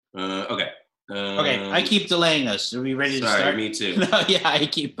Okay. Okay, I keep delaying us. Are we ready to start? Sorry, me too. No, yeah, I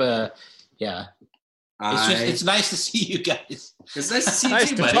keep. Yeah, it's nice to see you guys. It's nice to see you Nice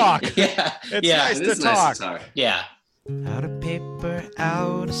too, to buddy. talk. Yeah, It's yeah, nice It to is talk. nice to talk. yeah. Out of paper,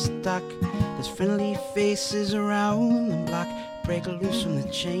 out of stock. There's friendly faces around the block. Break loose from the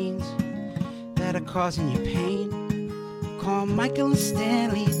chains that are causing you pain. Call Michael and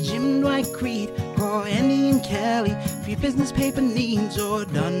Stanley, Jim, Dwight, Creed. Call Andy and Kelly for your business paper needs. Or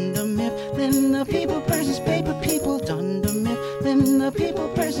Dunder Mifflin, the people versus paper people. Dunder Mifflin, the people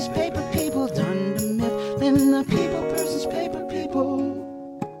versus paper people. Dunder Mifflin, the people versus paper people.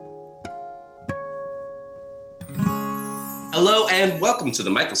 Hello and welcome to the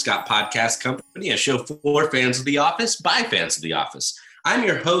Michael Scott Podcast Company, a show for fans of The Office by fans of The Office. I'm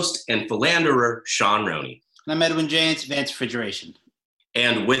your host and philanderer, Sean Roney. And I'm Edwin James, Advanced Refrigeration.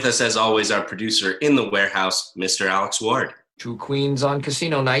 And with us, as always, our producer in the warehouse, Mr. Alex Ward. Two queens on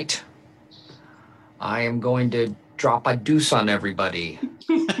casino night. I am going to drop a deuce on everybody.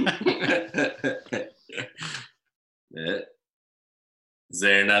 Is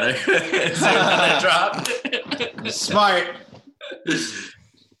there another drop? Smart.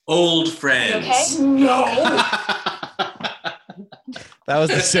 Old friends. Okay? No. That was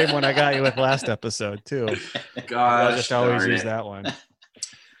the same one I got you with last episode too. I Gosh, just always darn use it. that one.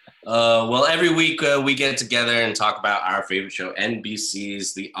 Well, every week we get together and talk about our favorite show,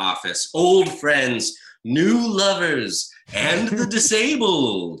 NBC's The Office. Old friends, new lovers, and the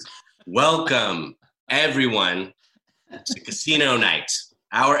disabled. Welcome, everyone, to Casino Night,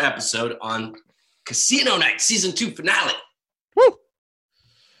 our episode on Casino Night, Season 2 finale. Woo!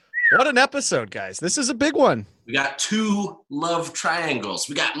 What an episode, guys. This is a big one. We got two love triangles.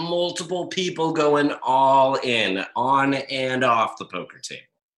 We got multiple people going all in, on and off the poker table.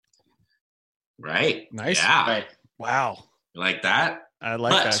 Right? Nice. Yeah. Right. Wow. You like that? I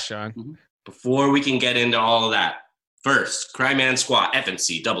like But- that, Sean. Before we can get into all of that, first, Cryman Squad,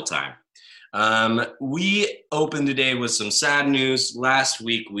 FNC, double time. We opened today with some sad news. Last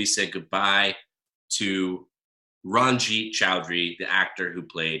week, we said goodbye to Ranjit Chowdhury, the actor who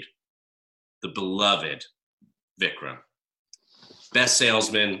played the beloved Vikram. Best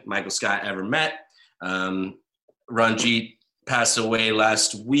salesman Michael Scott ever met. Ranjit passed away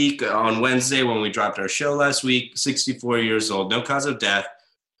last week on Wednesday when we dropped our show last week, 64 years old, no cause of death.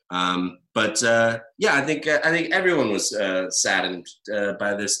 But I think everyone was saddened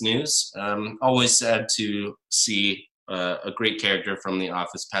by this news. Always sad to see a great character from The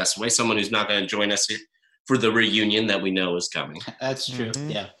Office pass away, someone who's not going to join us for the reunion that we know is coming. That's true.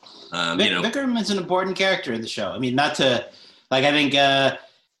 Mhm. Yeah. You know, Vikram is an important character in the show. I mean, not to, like, I think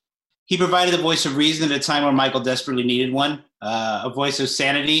he provided a voice of reason at a time where Michael desperately needed one, a voice of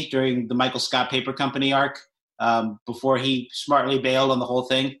sanity during the Michael Scott Paper Company arc, before he smartly bailed on the whole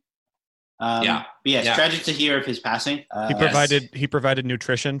thing. But yeah, it's Yeah. tragic to hear of his passing. He provided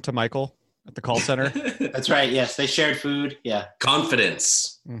nutrition to Michael at the call center. That's right. Yes, they shared food. Yeah.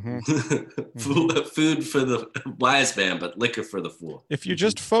 confidence. hmm Food for the wise man, but liquor for the fool. If you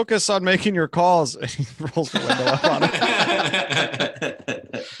just focus on making your calls, he rolls the window up on him.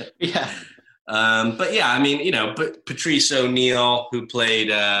 Yeah. But yeah, I mean, you know, but Patrice O'Neill, who played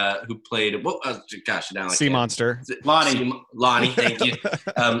what? Gosh, now I Sea can't- Monster. Lonnie, thank you.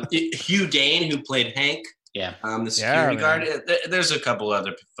 Hugh Dane, who played Hank, Yeah. the security man. guard. There's a couple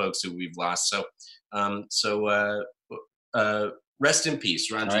other folks who we've lost. So rest in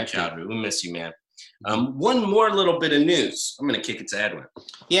peace, Ranjit R.I.P. Chowdhury. We miss you, man. One more little bit of news. I'm going to kick it to Edwin.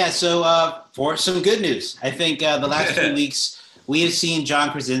 Yeah, so for some good news, I think the last few weeks we have seen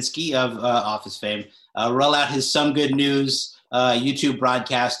John Krasinski of Office fame roll out his Some Good News YouTube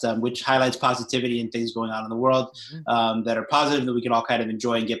broadcast, which highlights positivity and things going on in the world that are positive that we can all kind of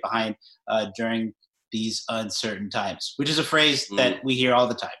enjoy and get behind during these uncertain times, which is a phrase that we hear all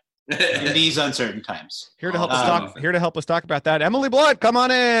the time. In these uncertain times. Here to help us talk about that. Emily Blunt, come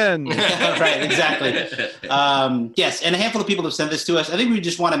on in. Right, exactly. Yes, and a handful of people have sent this to us. I think we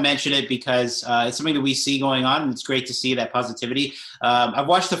just want to mention it because it's something that we see going on, and it's great to see that positivity. I've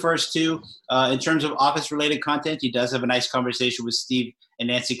watched the first two. In terms of Office-related content, he does have a nice conversation with Steve and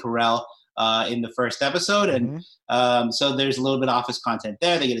Nancy Carell in the first episode, and so there's a little bit of Office content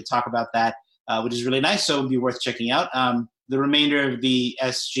there. They get to talk about that, which is really nice, so it would be worth checking out. The remainder of the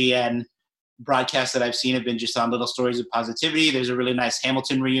SGN broadcasts that I've seen have been just on little stories of positivity. There's a really nice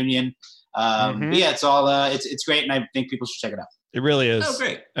Hamilton reunion. But yeah, it's all it's great, and I think people should check it out. It really is. Oh,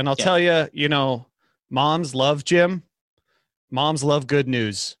 great. And I'll tell you, moms love Jim. Moms love good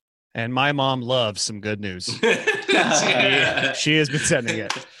news. And my mom loves some good news. She has been sending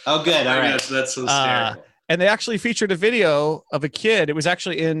it. Oh, good. All right. That's hysterical. And they actually featured a video of a kid. It was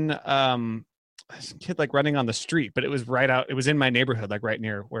actually in a kid like running on the street, but it was it was in my neighborhood, like right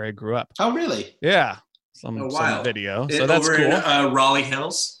near where I grew up. Oh, really? Yeah. Some video. So that's over cool. In Raleigh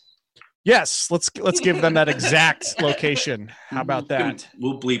Hills. Yes. Let's give them that exact location. How about that?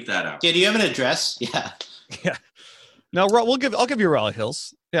 We'll bleep that out. Yeah. Do you have an address? Yeah. Yeah. No, I'll give you Raleigh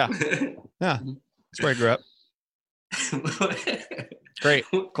Hills. Yeah. Yeah. That's where I grew up. Great.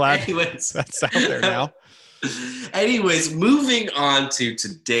 Glad that's out there now. Anyways, moving on to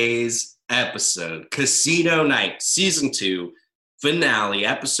today's episode, Casino Night, Season 2, finale,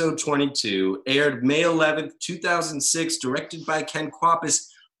 Episode 22, aired May 11th, 2006, directed by Ken Kwapis,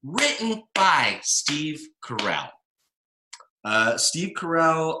 written by Steve Carell. Steve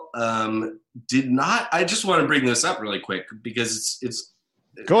Carell did not. I just want to bring this up really quick because it's.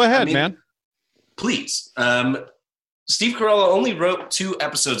 Go ahead, man. Please. Steve Carell only wrote 2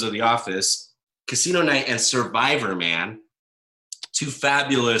 episodes of The Office, Casino Night and Survivor Man, 2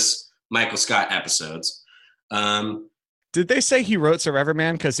 fabulous Michael Scott episodes. Did they say he wrote Survivor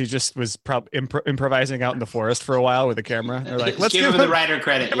Man because he just was improvising out in the forest for a while with a camera? They're like, let's give him the writer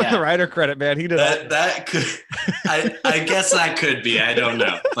credit. Give him the writer credit, man. He did that. Could, I guess that could be. I don't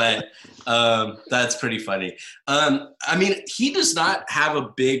know, but that's pretty funny. I mean, he does not have a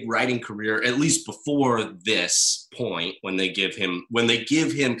big writing career, at least before this point, when they give him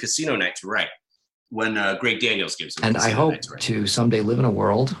Casino Night to write. When Greg Daniels gives him. And I hope to someday live in a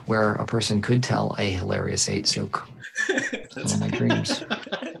world where a person could tell a hilarious 8 joke. That's my dreams.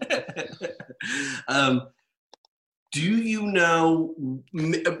 Do you know,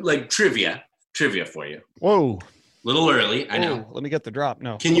 like trivia for you? Whoa. Little early, I know. Let me get the drop.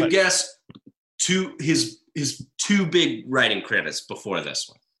 No. Can you guess his 2 big writing credits before this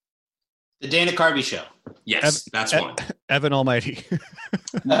one? The Dana Carvey Show. Yes, that's one. Evan Almighty.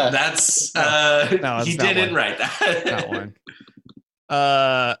 That's no, he didn't write that. That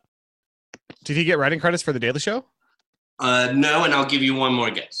one. Did he get writing credits for The Daily Show? No, and I'll give you one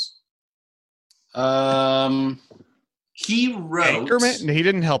more guess. He wrote Anchorman. He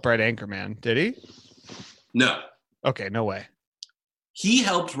didn't help write Anchorman, did he? No. Okay, no way. He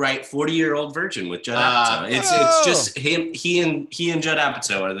helped write 40-Year-Old Virgin with Judd Apatow. It's just him. He and Judd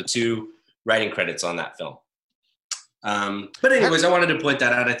Apatow are the 2 writing credits on that film. But anyways, I wanted to point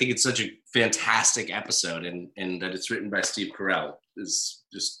that out. I think it's such a fantastic episode, and that it's written by Steve Carell is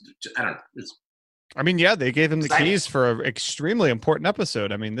just, I don't know. I mean, yeah, they gave him the keys for an extremely important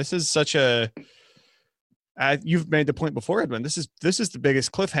episode. I mean, this is such a. You've made the point before, Edwin. This is the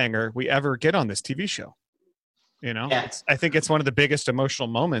biggest cliffhanger we ever get on this TV show. You know, I think it's one of the biggest emotional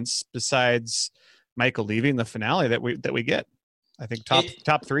moments besides Michael leaving the finale that we get. I think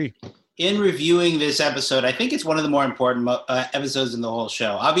top 3. In reviewing this episode, I think it's one of the more important episodes in the whole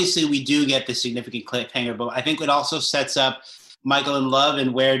show. Obviously, we do get the significant cliffhanger, but I think it also sets up Michael in love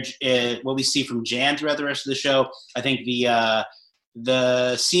and where what we see from Jan throughout the rest of the show. I think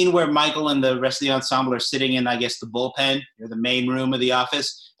the scene where Michael and the rest of the ensemble are sitting in, I guess, the bullpen or the main room of the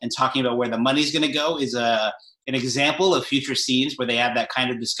office and talking about where the money's going to go is an example of future scenes where they have that kind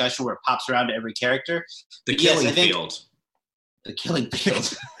of discussion where it pops around to every character. The killing field. The killing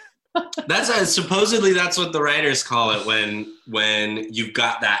field. That's supposedly that's what the writers call it when you've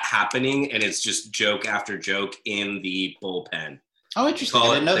got that happening and it's just joke after joke in the bullpen. Oh,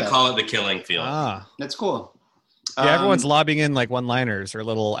 interesting. They call it the killing field. Ah, that's cool. Yeah, everyone's lobbing in like one-liners or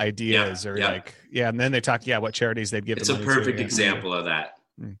little ideas and then they talk what charities they'd give. It's a perfect example of that.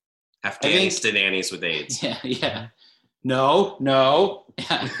 Afghanistan nannies with AIDS. Yeah. No.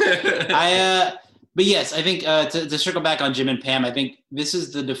 But yes, I think to circle back on Jim and Pam, I think this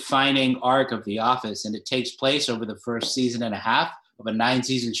is the defining arc of The Office, and it takes place over the first season and a half of a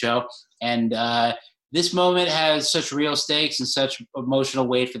 9-season show. And this moment has such real stakes and such emotional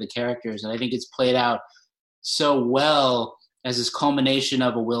weight for the characters, and I think it's played out so well as this culmination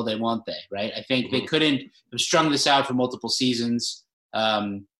of a will they, won't they, right? I think they couldn't have strung this out for multiple seasons.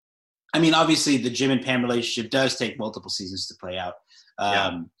 I mean, obviously, the Jim and Pam relationship does take multiple seasons to play out.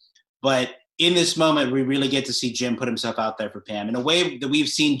 But in this moment, we really get to see Jim put himself out there for Pam in a way that we've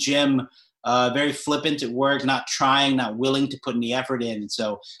seen Jim very flippant at work, not trying, not willing to put any effort in. And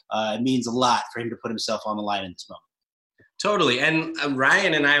so it means a lot for him to put himself on the line in this moment. Totally. And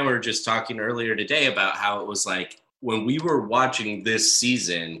Ryan and I were just talking earlier today about how it was like when we were watching this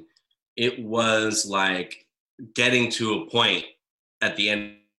season, it was like getting to a point at the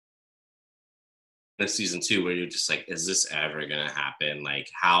end of season 2 where you're just like, is this ever going to happen? Like,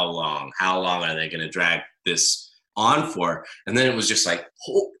 how long are they going to drag this on for? And then it was just like,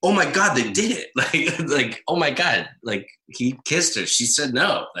 oh my God, they did it. Like, oh my God, like he kissed her. She said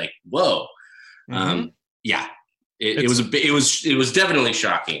no. Like, whoa. yeah, it was definitely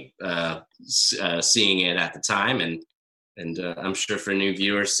shocking seeing it at the time, and I'm sure for new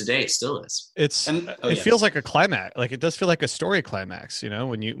viewers today, it still is. It feels like a climax. Like it does feel like a story climax.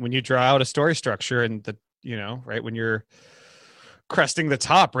 When you draw out a story structure and right when you're cresting the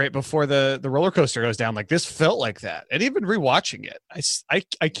top right before the roller coaster goes down, like this felt like that. And even rewatching it,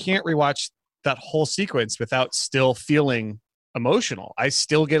 I can't rewatch that whole sequence without still feeling emotional. I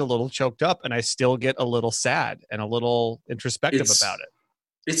still get a little choked up, and I still get a little sad and a little introspective about it.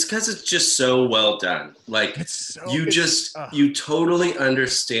 It's because it's just so well done. Like you totally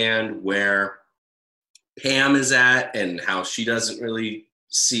understand where Pam is at and how she doesn't really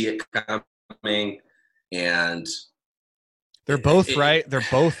see it coming, and they're both right, they're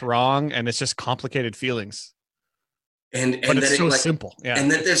both wrong, and it's just complicated feelings. But it's so simple. Yeah.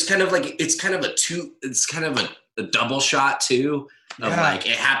 And then there's kind of like it's kind of a double shot too. Of like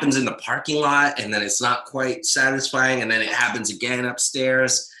it happens in the parking lot, and then it's not quite satisfying, and then it happens again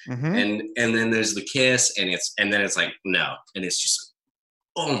upstairs, and then there's the kiss, and then it's like no, and it's just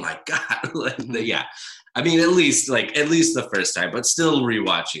oh my god, yeah. I mean, at least the first time, but still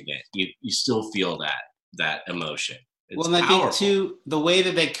rewatching it, you still feel that emotion. It's and I think too, the way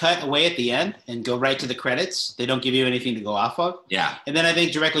that they cut away at the end and go right to the credits, they don't give you anything to go off of. Yeah. And then I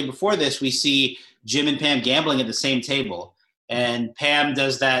think directly before this, we see Jim and Pam gambling at the same table. And Pam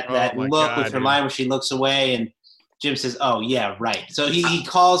does that look with her line where she looks away, and Jim says, "Oh yeah, right." So he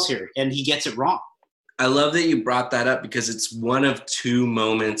calls her, and he gets it wrong. I love that you brought that up because it's one of two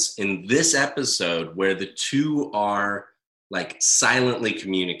moments in this episode where the two are like silently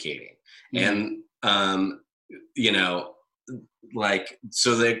communicating, and like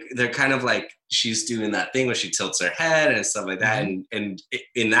so they're kind of like she's doing that thing where she tilts her head and stuff like that, and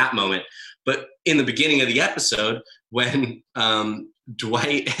in that moment. But in the beginning of the episode, when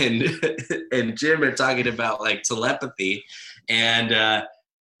Dwight and Jim are talking about like telepathy, and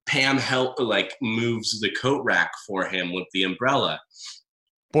Pam moves the coat rack for him with the umbrella.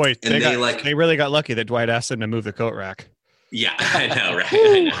 Boy, they really got lucky that Dwight asked them to move the coat rack. Yeah, I know, right?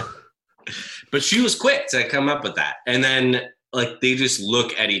 I know. But she was quick to come up with that, and then like they just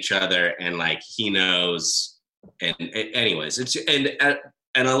look at each other, and like he knows. And anyways,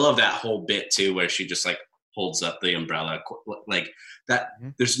 and I love that whole bit too, where she just like holds up the umbrella like that.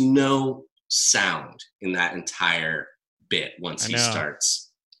 There's no sound in that entire bit once he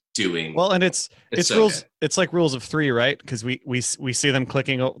starts doing well, and it's so rules good. It's like rules of three, right? Because we see them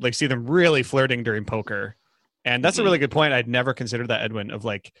clicking, like see them really flirting during poker, and that's a really good point. I'd never considered that, Edwin, of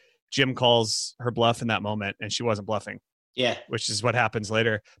like Jim calls her bluff in that moment and she wasn't bluffing, which is what happens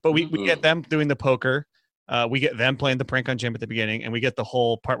later. But we get them doing the poker, we get them playing the prank on Jim at the beginning, and we get the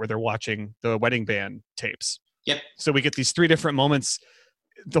whole part where they're watching the wedding band tapes. So we get these three different moments.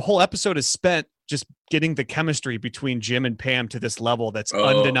 The whole episode is spent just getting the chemistry between Jim and Pam to this level that's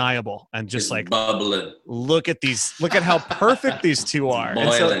undeniable, and just like bubbling. Look at how perfect these two are.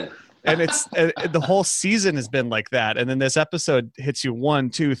 Boiling. And it's the whole season has been like that. And then this episode hits you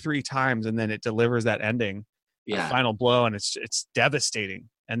 1, 2, 3 times, and then it delivers that ending, final blow, and it's devastating.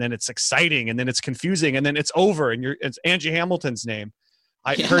 And then it's exciting, and then it's confusing, and then it's over, and it's Angie Hamilton's name.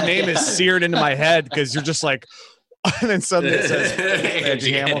 Her name is seared into my head because you're just like, and then suddenly it says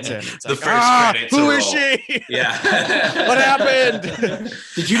Angie Hamilton. It's the first credits. Who is she? Yeah. What happened?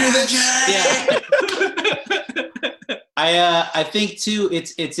 Did you do that? Yeah. I think too,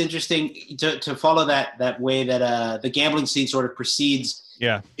 it's interesting to follow that way that the gambling scene sort of precedes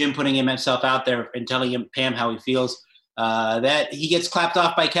Jim putting himself out there and telling Pam how he feels. That he gets clapped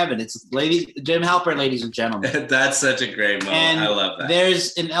off by Kevin. It's Jim Halpert, ladies and gentlemen. That's such a great moment. And I love that.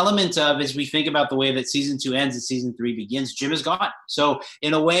 There's an element of, as we think about the way that season 2 ends and season 3 begins, Jim is gone. So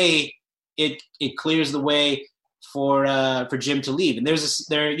in a way, it clears the way for Jim to leave. And there's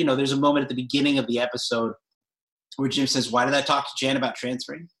a moment at the beginning of the episode where Jim says, "Why did I talk to Jan about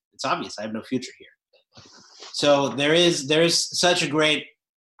transferring? It's obvious. I have no future here." So there is such a great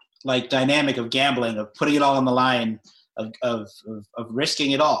like dynamic of gambling, of putting it all on the line, of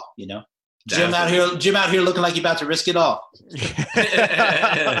risking it all, you know. Jim out here looking like he's about to risk it all.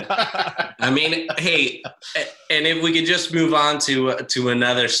 I mean, hey, and if we could just move on to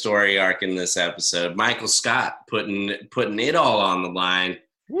another story arc in this episode, Michael Scott putting it all on the line.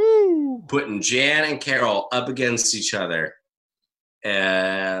 Woo! Putting Jan and Carol up against each other.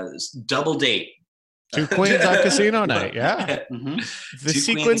 Double date. 2 queens on casino night. Yeah. Mm-hmm.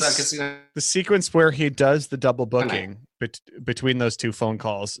 The sequence where he does the double booking between those 2 phone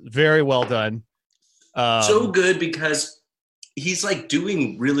calls. Very well done. So good because he's like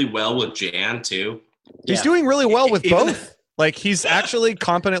doing really well with Jan too. He's doing really well with both. Like he's actually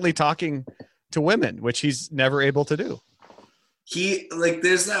competently talking to women, which he's never able to do. He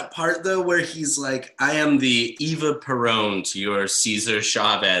there's that part though where he's like, I am the Eva Perón to your Cesar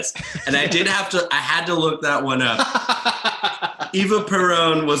Chavez. And I had to look that one up. Eva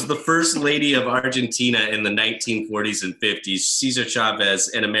Perón was the first lady of Argentina in the 1940s and 50s. Cesar Chavez,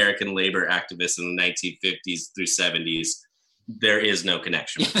 an American labor activist in the 1950s through 70s. There is no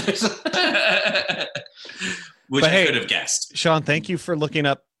connection. Which I could have guessed. Sean, thank you for looking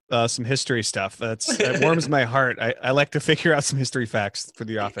up some history stuff. That warms my heart. I like to figure out some history facts for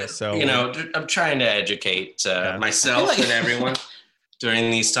The Office. So I'm trying to educate myself and everyone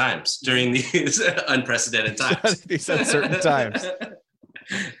during these times, during these unprecedented times, these uncertain times.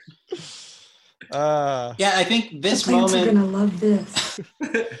 I think this moment. Are gonna love this.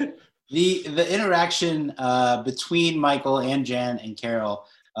 The interaction between Michael and Jan and Carol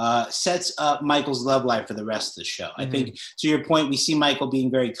sets up Michael's love life for the rest of the show. I think, to your point, we see Michael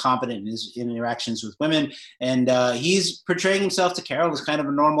being very confident in his interactions with women, and he's portraying himself to Carol as kind of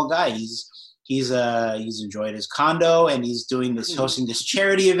a normal guy. He's enjoyed his condo, and he's hosting this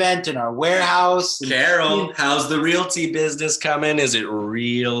charity event in our warehouse. Carol, how's the realty business coming? Is it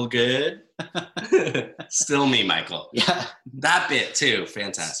real good? Still me, Michael. Yeah. That bit too.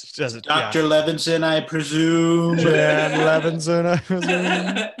 Fantastic. Dr. Levinson, I presume. Jan Levinson, I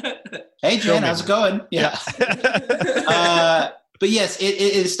presume. Hey, Jan, how's it going? Yeah. But yes, it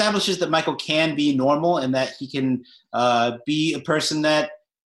establishes that Michael can be normal and that he can be a person that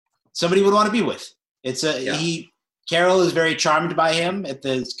somebody would want to be with. Carol is very charmed by him at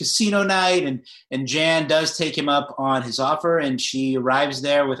the casino night, and Jan does take him up on his offer, and she arrives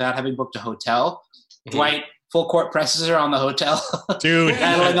there without having booked a hotel. Mm-hmm. Dwight full court presses her on the hotel. Dude.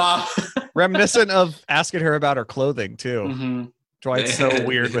 Rattling off. Reminiscent of asking her about her clothing, too. Mm-hmm. Dwight's so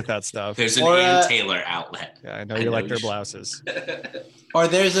weird with that stuff. There's an Ann Taylor outlet. Yeah, I know you like their blouses. Or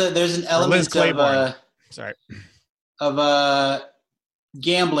there's an element of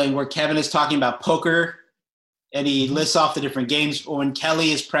gambling where Kevin is talking about poker, and he lists off the different games. When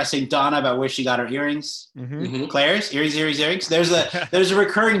Kelly is pressing Donna about where she got her earrings. Mm-hmm. Claire's earrings. There's a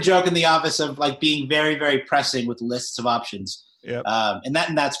recurring joke in The Office of being very, very pressing with lists of options. Yep. And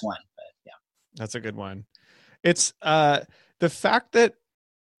that's one. But yeah, that's a good one. It's the fact that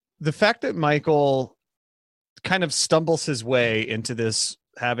Michael kind of stumbles his way into this,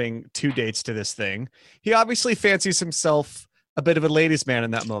 having 2 dates to this thing. He obviously fancies himself a bit of a ladies' man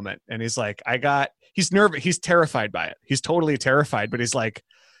in that moment, and he's like, he's nervous. He's terrified by it. He's totally terrified, but he's like,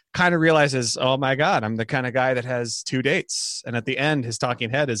 kind of realizes, oh my God, I'm the kind of guy that has 2 dates. And at the end, his talking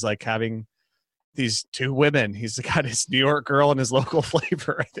head is like having these 2 women. He's got his New York girl and his local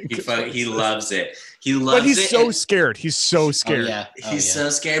flavor. I think he loves it. He loves it. But he's so scared. He's so scared. He's so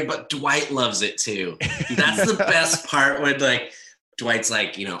scared, but Dwight loves it too. That's the best part when Dwight's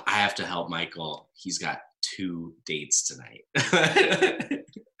like, I have to help Michael. He's got 2 dates tonight.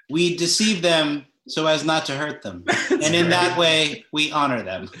 We deceive them so as not to hurt them. And in that way, we honor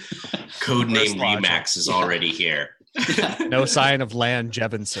them. Codename Remax is already here. No sign of Lan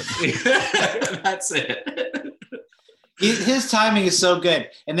Jevinson. That's it. His timing is so good.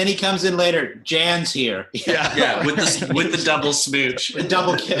 And then he comes in later. Jan's here. Yeah, with the double smooch. The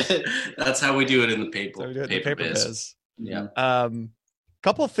double kid. That's how we do it in the paper biz. Yeah.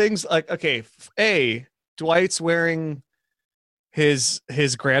 Couple of things Dwight's wearing his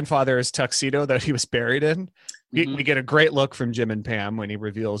grandfather's tuxedo that he was buried in. We get a great look from Jim and Pam when he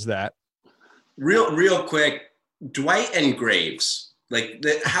reveals that. Real quick, Dwight and Graves.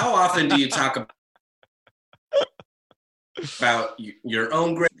 How often do you talk about your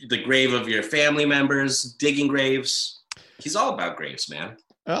own grave, the grave of your family members, digging graves? He's all about graves, man.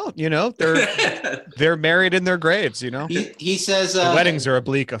 Well, they're married in their graves. He says the weddings are a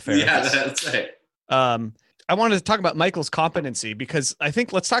bleak affair. Yeah, that's right. I wanted to talk about Michael's competency because I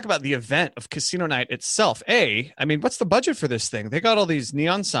think let's talk about the event of Casino Night itself. What's the budget for this thing? They got all these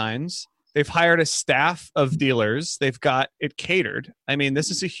neon signs. They've hired a staff of dealers. They've got it catered.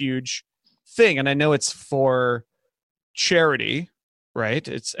 This is a huge thing, and I know it's for charity, right?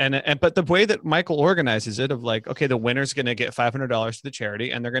 But the way that Michael organizes it, of the winner's going to get $500 to the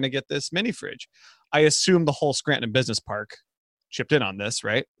charity, and they're going to get this mini fridge. I assume the whole Scranton Business Park chipped in on this,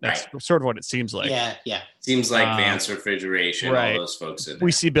 right? That's sort of what it seems like. Yeah. Seems like Vance Refrigeration, all those folks in there.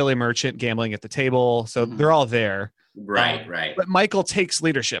 We see Billy Merchant gambling at the table, so they're all there. Right. But Michael takes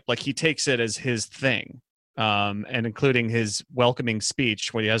leadership. He takes it as his thing, and including his welcoming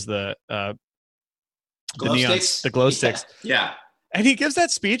speech when he has the glow sticks. Yeah. And he gives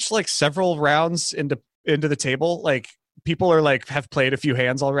that speech several rounds into the table, people are like have played a few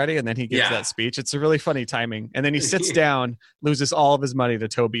hands already, and then he gives Yeah. that speech. It's a really funny timing, and then he sits down, loses all of his money to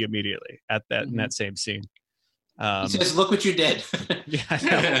Toby immediately at that in that same scene. He says, "Look what you did." Yeah,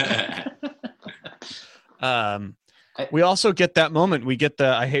 I know. We also get that moment. We get the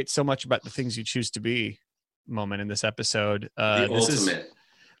 "I hate so much about the things you choose to be" moment in this episode. The This is ultimate.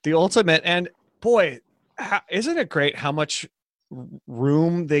 the ultimate, and boy, isn't it great how much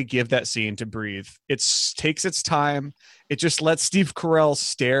room they give that scene to breathe? It takes its time. It just lets Steve Carell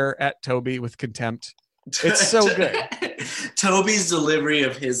stare at Toby with contempt. It's so good. Toby's delivery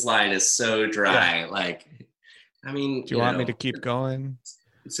of his line is so dry. Like, I mean, Do you want me to keep going?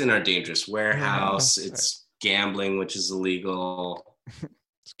 It's in our dangerous warehouse. Yeah. It's gambling, which is illegal.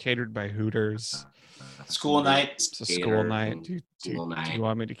 It's catered by Hooters. School night. It's a school night. Do you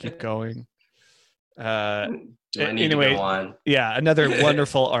want me to keep going? Do I need anyway, to go on? Yeah, another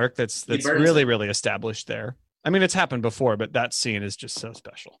wonderful arc that's burns really, it. really established there. I mean, it's happened before, but that scene is just so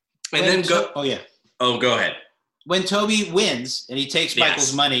special. And then go. Oh yeah. Oh, go ahead. When Toby wins and he takes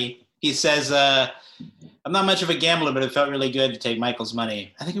Michael's money, he says, "I'm not much of a gambler, but it felt really good to take Michael's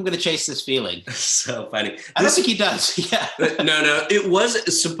money. I think I'm going to chase this feeling." So funny. I don't think he does. Yeah. No. It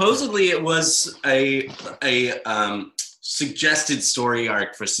was supposedly it was a suggested story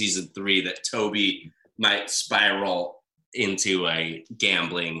arc for season 3 that Toby might spiral into a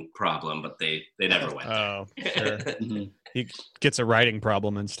gambling problem, but they never went. Oh, sure. He gets a writing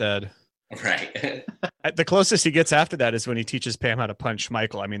problem instead. Right. The closest he gets after that is when he teaches Pam how to punch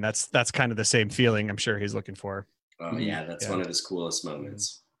Michael. I mean, that's kind of the same feeling I'm sure he's looking for. Oh yeah, that's one of his coolest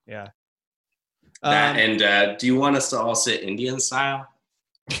moments. Yeah. That, and do you want us to all sit Indian style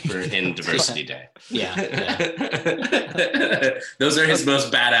in Diversity Day? Yeah. Those are his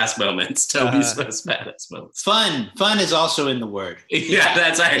most badass moments. Toby's most badass moments. Fun is also in the word. Yeah,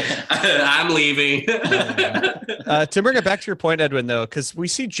 that's right. I'm leaving. To bring it back to your point, Edwin, though, because we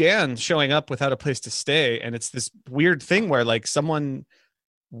see Jan showing up without a place to stay, and it's this weird thing where like someone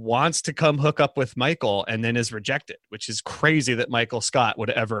wants to come hook up with Michael and then is rejected, which is crazy that Michael Scott would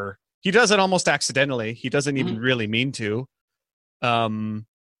ever. He does it almost accidentally. He doesn't even really mean to.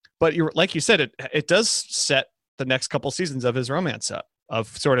 But you're like you said, it does set the next couple seasons of his romance up, of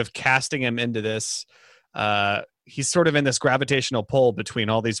sort of casting him into this. He's sort of in this gravitational pull between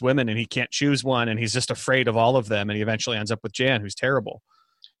all these women, and he can't choose one, and he's just afraid of all of them, and he eventually ends up with Jan, who's terrible.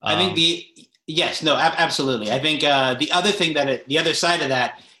 I think absolutely. I think the other side of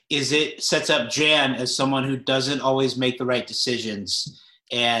that is it sets up Jan as someone who doesn't always make the right decisions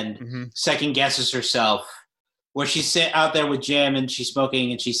and second guesses herself. Where she's out there with Jim and she's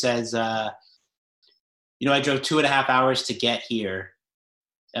smoking and she says, I drove 2.5 hours to get here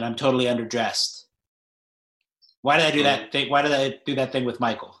and I'm totally underdressed. Why did I do that thing? Why did I do that thing with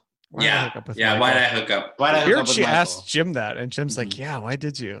Michael? Why did I hook up? She asked Jim that, and Jim's like, yeah, why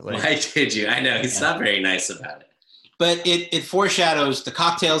did you? Like, why did you? I know, he's not very nice about it. But it foreshadows the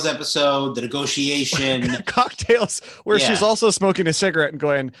cocktails episode, the negotiation. Cocktails, where she's also smoking a cigarette and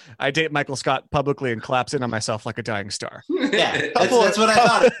going, I date Michael Scott publicly, and claps in on myself like a dying star. Yeah, that's what I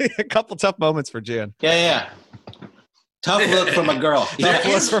thought. A couple tough moments for Jan. Yeah. Tough look from a girl. There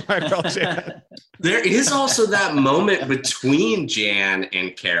is also that moment between Jan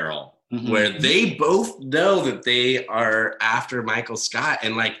and Carol where they both know that they are after Michael Scott,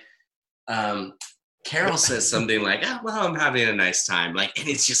 and like Carol says something like, "Oh, well, I'm having a nice time." Like, and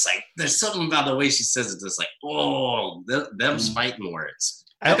it's just like there's something about the way she says it that's like, oh, them's fighting words.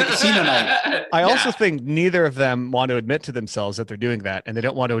 I also think neither of them want to admit to themselves that they're doing that, and they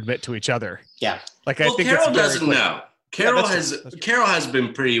don't want to admit to each other. Yeah. I think Carol doesn't know. Carol has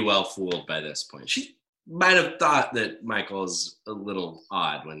been pretty well fooled by this point. She might have thought that Michael is a little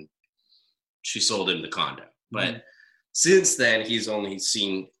odd when she sold him the condo, but since then she's only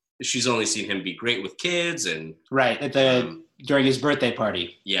seen him be great with kids and during his birthday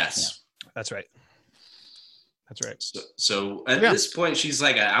party. Yes, that's right. So at this point, she's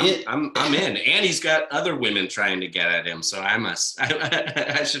like, I'm in, and he's got other women trying to get at him. So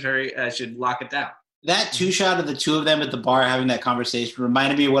I should hurry. I should lock it down. That two shot of the two of them at the bar having that conversation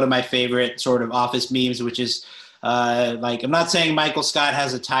reminded me of one of my favorite sort of office memes, which is like, I'm not saying Michael Scott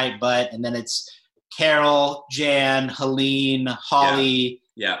has a tight butt, and then it's Carol, Jan, Helene, Holly,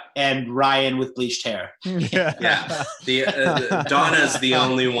 and Ryan with bleached hair. Yeah. The Donna's the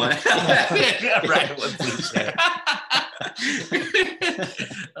only one. Ryan with bleached hair.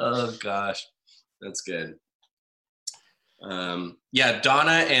 Oh gosh, that's good.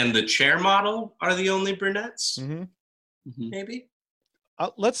 Donna and the chair model are the only brunettes. Maybe.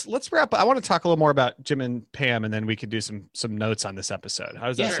 Let's wrap up. I want to talk a little more about Jim and Pam, and then we could do some notes on this episode. How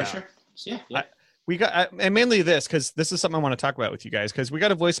does that sound? Sure. Yeah. we got, and mainly this, because this is something I want to talk about with you guys, because we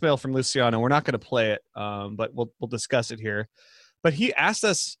got a voicemail from Luciano. We're not going to play it, but we'll discuss it here. But he asked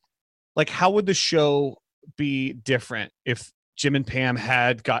us, like, how would the show be different if Jim and Pam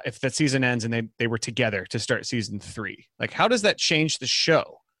if that season ends and they were together to start season 3? Like, how does that change the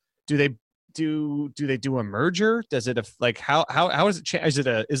show? Do they do a merger? Does it like how does it change?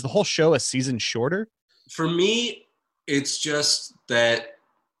 Is the whole show a season shorter? For me, it's just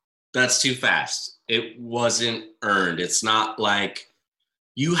that's too fast. It wasn't earned. It's not like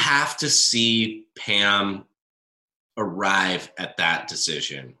you have to see Pam arrive at that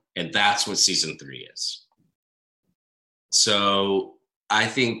decision, and that's what season 3 is. So I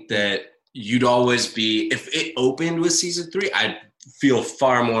think that you'd always be, if it opened with season 3, I'd feel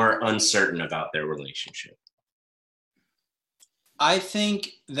far more uncertain about their relationship. I think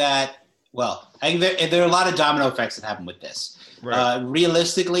that, well, I think there are a lot of domino effects that happen with this. Right.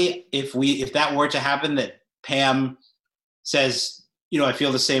 Realistically, if that were to happen, that Pam says, I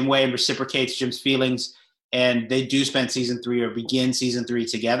feel the same way, and reciprocates Jim's feelings, and they do spend season 3 or begin season 3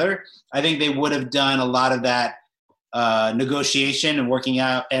 together, I think they would have done a lot of that negotiation and working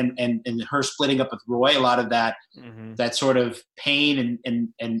out, and her splitting up with Roy, a lot of that that sort of pain and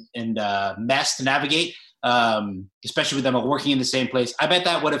mess to navigate, especially with them working in the same place. I bet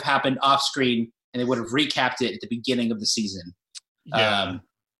that would have happened off screen, and they would have recapped it at the beginning of the season.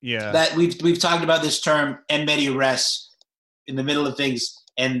 That we've talked about this term en media res, in the middle of things,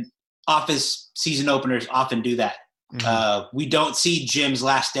 and Office season openers often do that. We don't see Jim's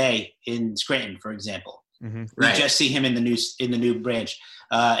last day in Scranton, for example. We just see him in the new branch,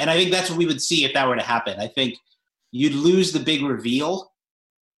 and I think that's what we would see if that were to happen. I think you'd lose the big reveal,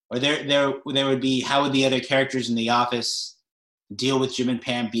 or there would be, how would the other characters in the Office deal with Jim and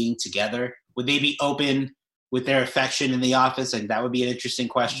Pam being together? Would they be open with their affection in the Office? Like, that would be an interesting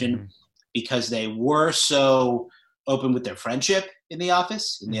question, because they were so open with their friendship in the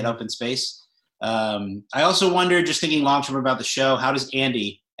Office, in that open space. I also wonder, just thinking long term about the show, how does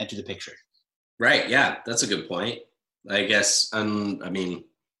Andy enter the picture? Right. Yeah, that's a good point. I guess. I mean,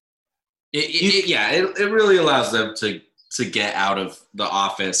 it really allows them to get out of the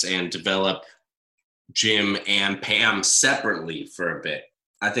Office and develop Jim and Pam separately for a bit.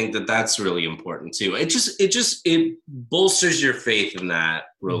 I think that's really important too. It bolsters your faith in that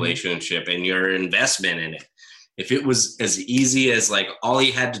relationship and your investment in it. If it was as easy as, like, all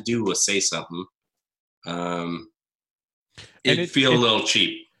he had to do was say something, it'd feel a little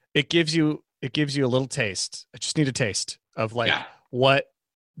cheap. It gives you a little taste. I just need a taste of, like, what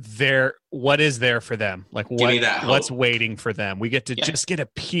is there for them, like what's waiting for them. We get to just get a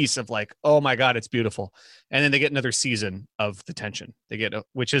piece of, like, oh my God, it's beautiful. And then they get another season of the tension.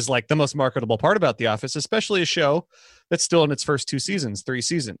 Which is, like, the most marketable part about The Office, especially a show that's still in its first 3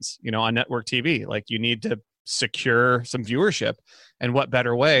 seasons, on network TV. Like, you need to secure some viewership, and what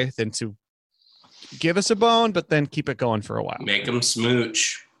better way than to give us a bone, but then keep it going for a while. Make them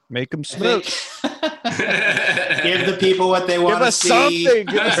smooch. Give the people what they want to see. Bring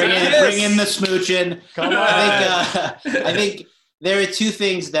in the smooching. Come on. I think there are 2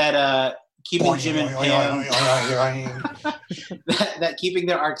 things that keeping Jim and Pam that keeping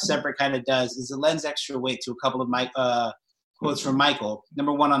their arcs separate kind of does is it lends extra weight to a couple of quotes from Michael.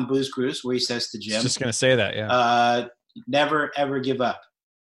 Number 1 on Blue's Cruise, where he says to Jim, just gonna say that, never ever give up.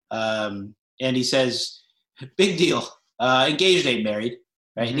 And he says, big deal, engaged ain't married.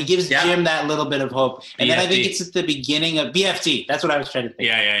 Right, and he gives Jim that little bit of hope, and then I think it's at the beginning of BFT. That's what I was trying to think.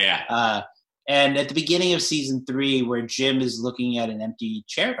 And at the beginning of season 3, where Jim is looking at an empty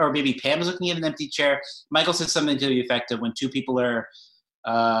chair, or maybe Pam is looking at an empty chair, Michael says something to the effect of, when 2 people are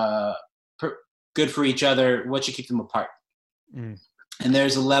good for each other, what should keep them apart? And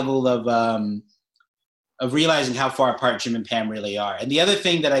there's a level of realizing how far apart Jim and Pam really are. And the other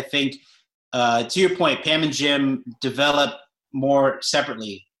thing that I think, to your point, Pam and Jim develop more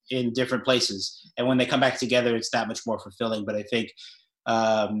separately in different places, and when they come back together, it's that much more fulfilling. But I think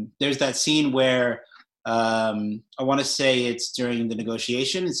there's that scene where I want to say it's during the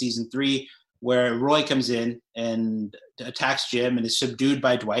negotiation in season 3, where Roy comes in and attacks Jim and is subdued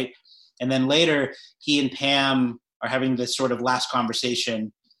by Dwight, and then later he and Pam are having this sort of last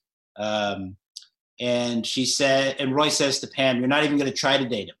conversation, and Roy says to Pam, "You're not even going to try to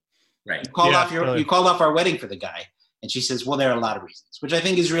date him. Right? You called off our wedding for the guy." And she says, well, there are a lot of reasons, which I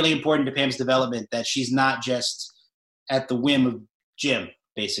think is really important to Pam's development, that she's not just at the whim of Jim,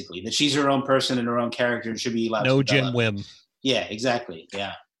 basically, that she's her own person and her own character and should be allowed to develop. Jim whim. Yeah, exactly.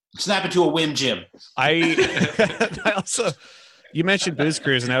 Yeah. Snap it to a whim, Jim. I also, you mentioned Booze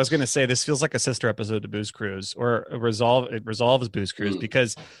Cruise, and I was going to say this feels like a sister episode to Booze Cruise, or it resolves Booze Cruise,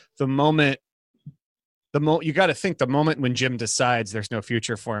 because the moment you got to think the moment when Jim decides there's no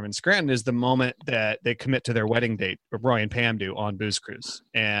future for him in Scranton is the moment that they commit to their wedding date, or Roy and Pam do on Booze Cruise.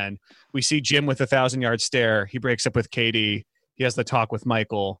 And we see Jim with a 1,000-yard stare. He breaks up with Katie. He has the talk with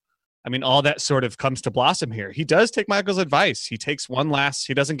Michael. I mean, all that sort of comes to blossom here. He does take Michael's advice. He takes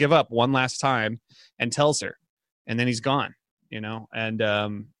he doesn't give up one last time and tells her, and then he's gone, And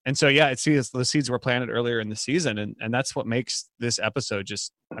so, yeah, it seems the seeds were planted earlier in the season. And that's what makes this episode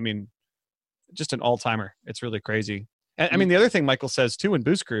just an all-timer. It's really crazy. And I mean, the other thing Michael says too in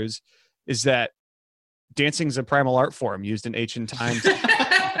Booze Cruise is that dancing is a primal art form used in ancient times with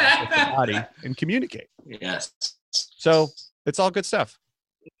the body and communicate. Yes. So it's all good stuff.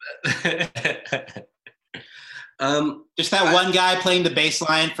 Just that one guy playing the bass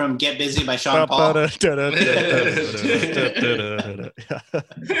line from Get Busy by Sean Paul. What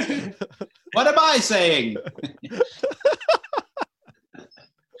am I saying?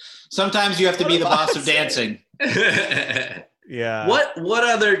 Sometimes you have to be the boss of dancing. Yeah. What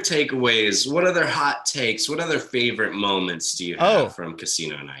other takeaways? What other hot takes? What other favorite moments do you have from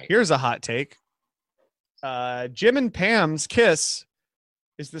Casino Night? Here's a hot take. Jim and Pam's kiss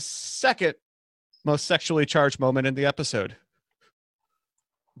is the second most sexually charged moment in the episode.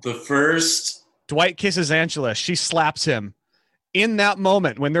 The first, Dwight kisses Angela. She slaps him. In that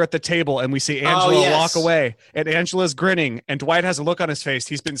moment when they're at the table and we see Angela walk away and Angela's grinning and Dwight has a look on his face.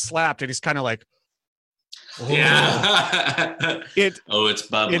 He's been slapped and he's kind of like, yeah. It's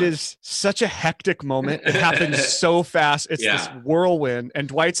bubbling. It is such a hectic moment. It happens so fast. It's this whirlwind, and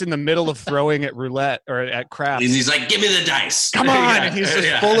Dwight's in the middle of throwing at roulette or at craps. And he's like, "Give me the dice! Come on!" And he's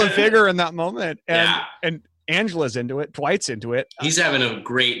just full of vigor in that moment. And Angela's into it. Dwight's into it. He's having a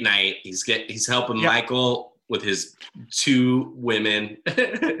great night. He's helping Michael with his 2 women.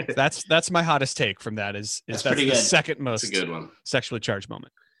 That's my hottest take from that. That's pretty good. The second most good one. Sexually charged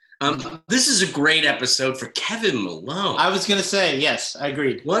moment. This is a great episode for Kevin Malone. I was going to say, yes, I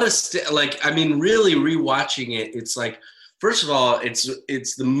agreed. What really rewatching it, it's like, first of all, it's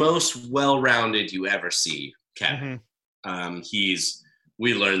the most well-rounded you ever see Kevin. Mm-hmm.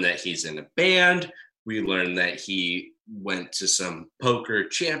 We learned that he's in a band. We learned that he went to some poker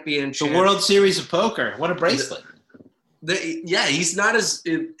championship. The World Series of Poker. What a bracelet. He's not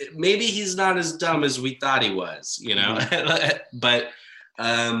maybe he's not as dumb as we thought he was, but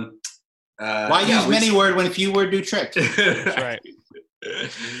why use many word when few word do trick? That's right.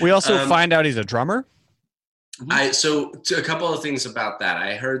 We also find out he's a drummer. So a couple of things about that.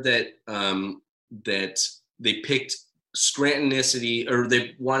 I heard that that they picked Scrantonicity, or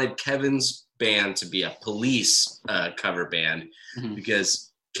they wanted Kevin's band to be a Police cover band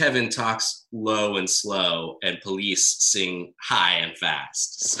because Kevin talks low and slow and Police sing high and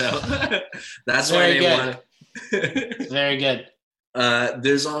fast. So that's why they wanted. Very good.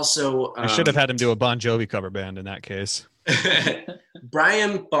 There's also I should have had him do a Bon Jovi cover band in that case.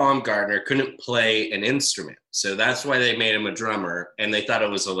 Brian Baumgartner couldn't play an instrument, so that's why they made him a drummer, and they thought it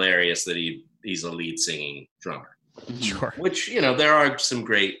was hilarious that he's a lead singing drummer. Sure. Which, there are some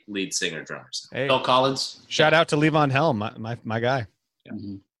great lead singer drummers. Hey. Bill Collins. Shout out to Levon Helm, my guy. Yeah.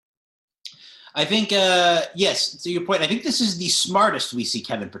 Mm-hmm. I think yes, to your point, I think this is the smartest we see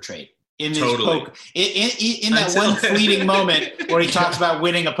Kevin portrayed. In this poker, in that one fleeting moment where he talks about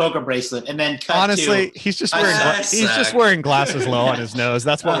winning a poker bracelet, and then he's just wearing glasses low on his nose.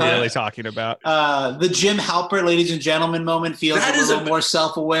 That's what we're really talking about. The Jim Halpert, ladies and gentlemen, moment feels a little more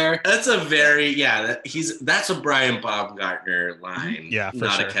self-aware. That's a very that's a Brian Baumgartner line,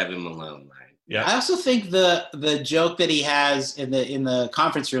 not a Kevin Malone line. Yeah, I also think the joke that he has in the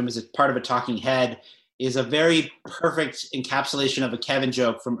conference room as a part of a talking head is a very perfect encapsulation of a Kevin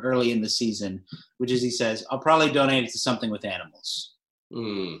joke from early in the season, which is he says, "I'll probably donate it to something with animals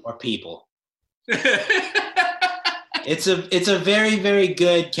or people." It's a very, very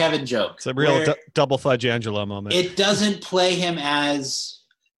good Kevin joke. It's a real double fudge Angelo moment. It doesn't play him as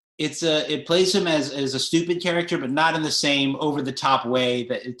it plays him as a stupid character, but not in the same over the top way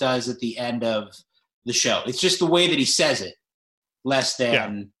that it does at the end of the show. It's just the way that he says it, less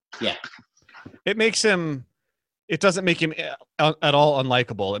than It makes him. It doesn't make him at all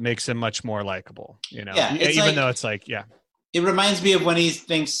unlikable. It makes him much more likable. Even though it's like, It reminds me of when he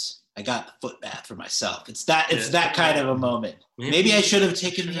thinks, "I got the foot bath for myself." It's that kind of a moment. Maybe I should have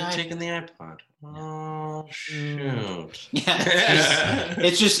taken the iPod. Oh shoot! Yeah,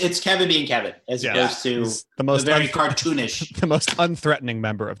 it's Kevin being Kevin as opposed to the very cartoonish, the most unthreatening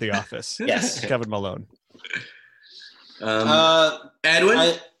member of the office. Yes, Kevin Malone.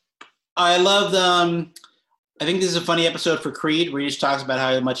 Edwin. I love I think this is a funny episode for Creed where he just talks about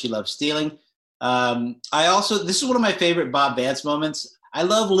how much he loves stealing. This is one of my favorite Bob Vance moments. I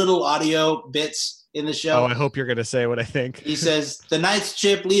love little audio bits in the show. Oh, I hope you're going to say what I think. He says, the night's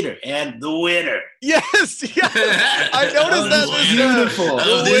chip leader and the winner. Yes. I noticed that. Beautiful.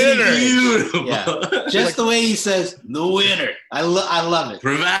 Oh, The this winner. is beautiful. Yeah. Just the way he says, the winner. I love it.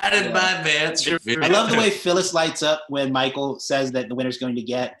 Provided by Vance. I love the way Phyllis lights up when Michael says that the winner's going to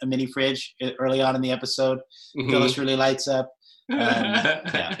get a mini fridge early on in the episode. Mhm. Phyllis really lights up.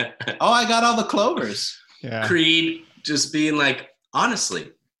 Yeah. Oh, I got all the clovers. Yeah. Creed just being like, honestly,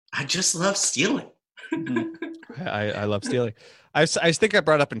 I just love stealing. I love stealing. I think I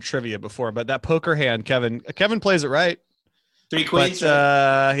brought up in trivia before, but that poker hand, Kevin plays it right. 3 queens.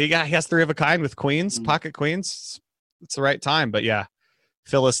 But he has 3 of a kind with queens, pocket queens. It's the right time. But yeah,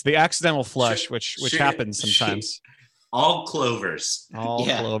 Phyllis, the accidental flush, which happens sometimes. All clovers. All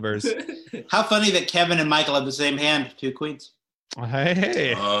clovers. How funny that Kevin and Michael have the same hand, 2 queens.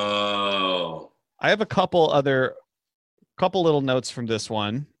 Hey. Oh. I have a couple little notes from this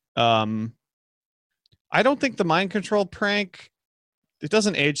one. I don't think the mind control prank, it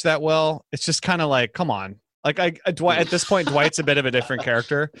doesn't age that well. It's just kind of like, come on. Like Dwight, at this point, Dwight's a bit of a different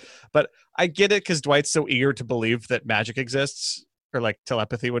character, but I get it because Dwight's so eager to believe that magic exists or like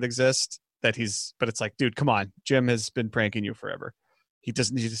telepathy would exist but it's like, dude, come on. Jim has been pranking you forever. He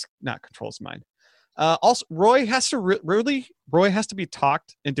just not control his mind. Also, Roy has to be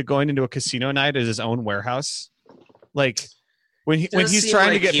talked into going into a casino night at his own warehouse. Like when he's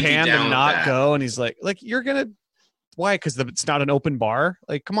trying to get Pam to not go, and he's like you're gonna, why? Because it's not an open bar.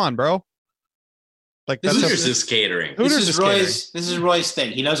 Like, come on, bro. Like Hooters is catering. This is Roy's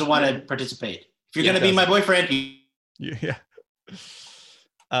thing. He doesn't want to participate. If you're gonna be my boyfriend, yeah.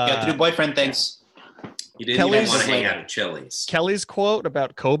 Got to do boyfriend things. He didn't even want to hang out at Chili's. Kelly's quote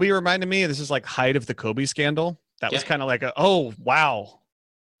about Kobe reminded me, this is like height of the Kobe scandal. That was kind of like oh, wow.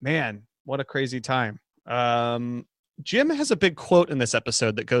 Man, what a crazy time. Jim has a big quote in this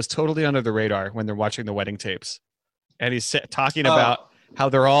episode that goes totally under the radar when they're watching the wedding tapes. And he's talking about how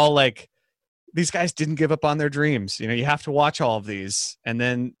they're all like, these guys didn't give up on their dreams. You know, you have to watch all of these, and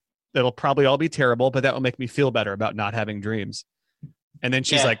then it'll probably all be terrible, but that will make me feel better about not having dreams. And then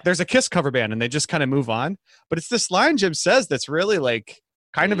she's like, there's a Kiss cover band, and they just kind of move on. But it's this line Jim says that's really like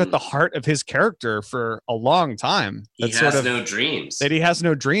kind of at the heart of his character for a long time. He has no dreams. That he has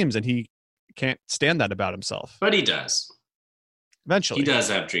no dreams, and he can't stand that about himself. But he does. Eventually. He does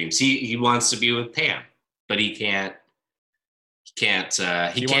have dreams. He wants to be with Pam, but he can't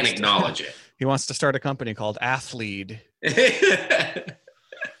acknowledge it. He wants to start a company called Athlete.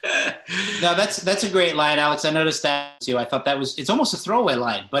 No, that's a great line, Alex. I noticed that too. I thought it's almost a throwaway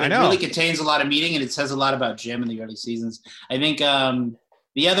line, but it really contains a lot of meaning, and it says a lot about Jim in the early seasons. I think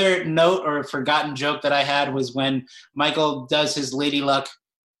the other note or forgotten joke that I had was when Michael does his Lady Luck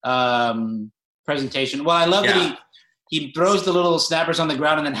presentation. Well, I love that he throws the little snappers on the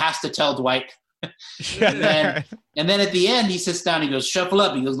ground and then has to tell Dwight. and then at the end, he sits down, he goes, shuffle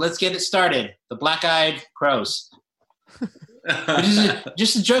up. He goes, let's get it started. The Black-Eyed Crows. Which is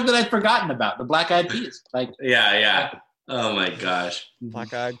just a joke that I'd forgotten about. The Black-Eyed Peas. Yeah. Oh my gosh.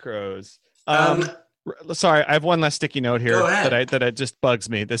 Black-Eyed Crows. Sorry, I have one last sticky note here that just bugs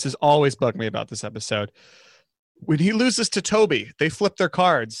me. This has always bugged me about this episode. When he loses to Toby, they flip their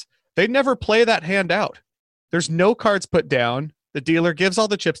cards. They never play that hand out. There's no cards put down. The dealer gives all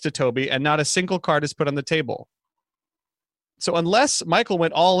the chips to Toby, and not a single card is put on the table. So unless Michael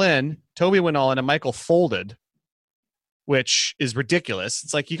went all in, Toby went all in, and Michael folded, which is ridiculous.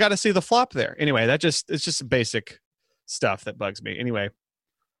 It's like, you got to see the flop there. Anyway, it's just basic stuff that bugs me. Anyway,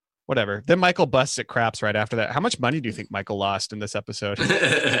 whatever. Then Michael busts at craps right after that. How much money do you think Michael lost in this episode?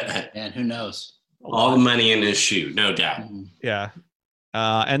 And who knows? All the money in his shoe, no doubt. Yeah.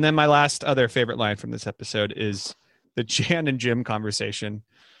 And then my last other favorite line from this episode is the Jan and Jim conversation.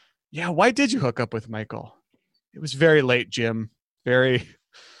 Yeah, why did you hook up with Michael? It was very late, Jim. Very,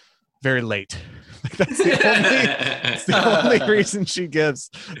 very late. That's the only reason she gives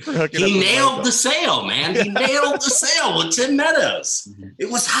for hooking up. He nailed the sale, man. He nailed the sale with Tim Meadows.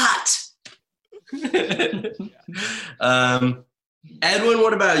 It was hot. Edwin,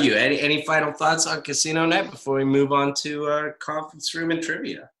 what about you? Any final thoughts on Casino Night before we move on to our conference room and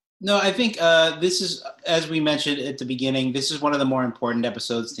trivia? No, I think this is, as we mentioned at the beginning, this is one of the more important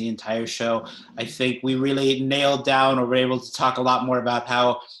episodes of the entire show. I think we really nailed down, or were able to talk a lot more about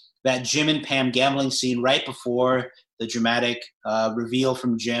how that Jim and Pam gambling scene right before the dramatic reveal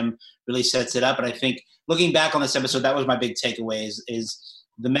from Jim really sets it up. And I think looking back on this episode, that was my big takeaway is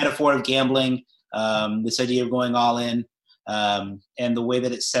the metaphor of gambling, this idea of going all in, and the way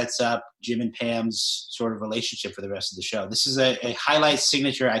that it sets up Jim and Pam's sort of relationship for the rest of the show. This is a highlight,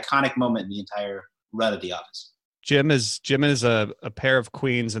 signature, iconic moment in the entire run of The Office. Jim is a pair of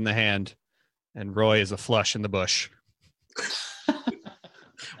queens in the hand, and Roy is a flush in the bush.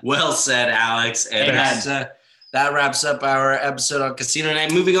 Well said, Alex. And that wraps up our episode on Casino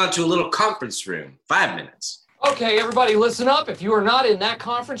Night. Moving on to a little conference room. 5 minutes. Okay, everybody listen up. If you are not in that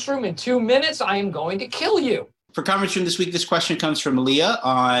conference room in 2 minutes, I am going to kill you. For conference room this week, this question comes from Leah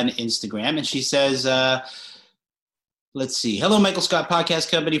on Instagram, and she says, let's see. Hello, Michael Scott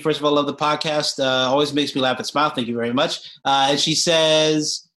Podcast Company. First of all, love the podcast. Always makes me laugh and smile. Thank you very much. And she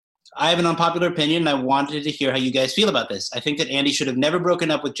says, I have an unpopular opinion, and I wanted to hear how you guys feel about this. I think that Andy should have never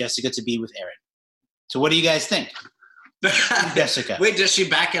broken up with Jessica to be with Aaron. So what do you guys think? Jessica. Wait, does she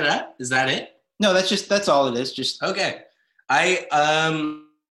back it up? Is that it? No, that's all it is. Just okay. God,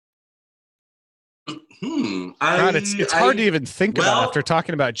 it's hard to even think about after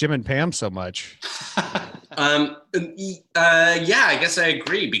talking about Jim and Pam so much. Yeah, I guess I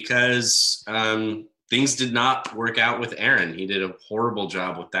agree because things did not work out with Aaron. He did a horrible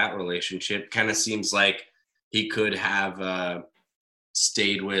job with that relationship. Kind of seems like he could have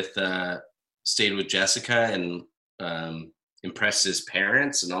stayed with Jessica and impressed his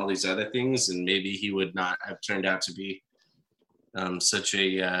parents and all these other things, and maybe he would not have turned out to be such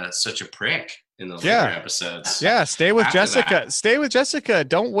a prick in those later episodes. Yeah, stay with Jessica. Stay with Jessica.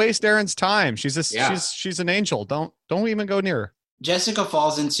 Don't waste Aaron's time. She's an angel. Don't even go near her. Jessica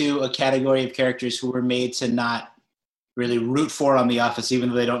falls into a category of characters who were made to not really root for on The Office, even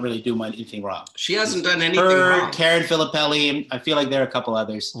though they don't really do anything wrong. She hasn't done anything wrong. Karen Filippelli, I feel like there are a couple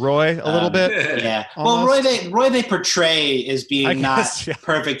others. Roy, a little bit. Yeah. Almost. Well, Roy they portray as being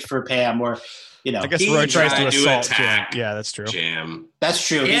perfect for Pam, or I guess Roy tries to assault Jim. Yeah, that's true. Jim. That's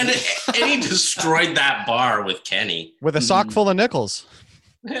true. And he destroyed that bar with Kenny. With a sock full of nickels.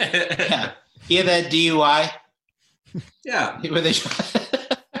 Yeah. He had that DUI. Yeah.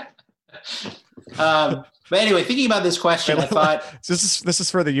 But anyway, thinking about this question, I thought this is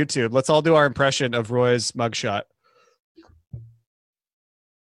for the YouTube. Let's all do our impression of Roy's mugshot.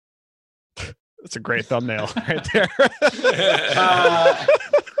 That's a great thumbnail right there.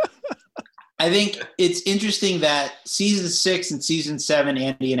 I think it's interesting that season 6 and season 7,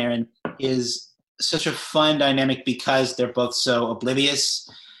 Andy and Aaron, is such a fun dynamic because they're both so oblivious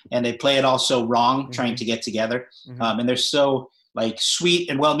and they play it all so wrong, trying to get together. And they're so sweet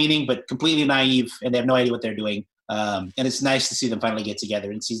and well-meaning, but completely naive, and they have no idea what they're doing. And it's nice to see them finally get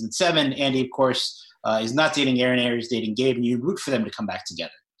together. In season 7, Andy, of course, is not dating Aaron. Aaron is dating Gabe, and you root for them to come back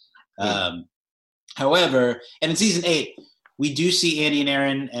together. However, and in season 8, we do see Andy and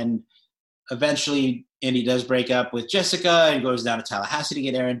Aaron, and eventually Andy does break up with Jessica and goes down to Tallahassee to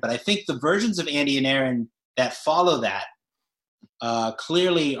get Aaron. But I think the versions of Andy and Aaron that follow that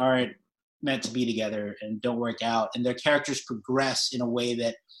clearly aren't meant to be together and don't work out, and their characters progress in a way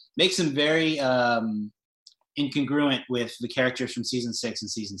that makes them very incongruent with the characters from season 6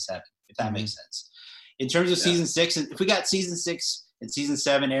 and season 7, if that makes sense. In terms of season 6, and if we got season 6 and season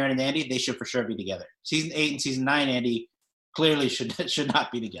 7, Aaron and Andy, they should for sure be together. Season 8 and season 9, Andy clearly should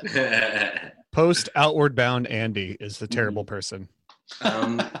not be together. Post Outward Bound Andy is the terrible person.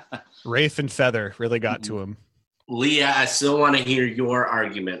 Rafe and Feather really got to him. Leah, I still want to hear your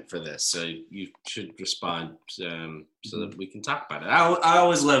argument for this, so you should respond so that we can talk about it. I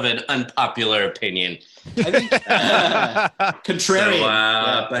always love an unpopular opinion. I think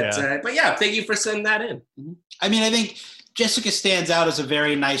contrarian. But yeah, thank you for sending that in. I mean, I think Jessica stands out as a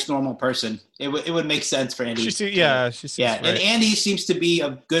very nice, normal person. It would make sense for Andy. She seems right. And Andy seems to be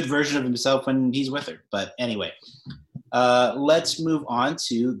a good version of himself when he's with her. But anyway, let's move on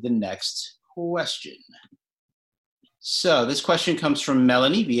to the next question. So this question comes from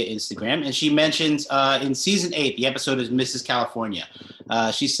Melanie via Instagram, and she mentions in season 8, the episode is Mrs. California.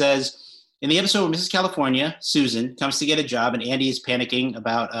 She says, in the episode where Mrs. California, Susan, comes to get a job and Andy is panicking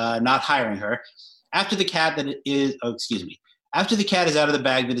about not hiring her, after the cat is out of the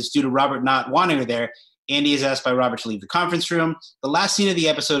bag that is due to Robert not wanting her there, Andy is asked by Robert to leave the conference room. The last scene of the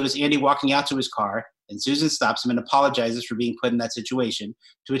episode is Andy walking out to his car, and Susan stops him and apologizes for being put in that situation,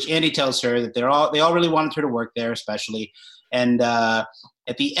 to which Andy tells her that they all really wanted her to work there, especially. And at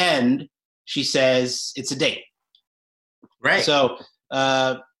the end, she says it's a date. Right. So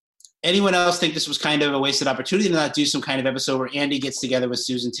anyone else think this was kind of a wasted opportunity to not do some kind of episode where Andy gets together with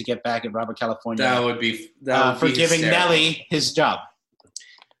Susan to get back at Robert California? That would be for giving Nellie his job.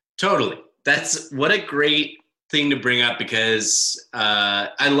 Totally. What a great thing to bring up, because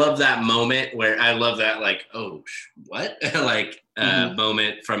I love that moment where I love that what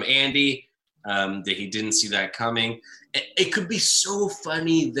moment from Andy that he didn't see that coming. It could be so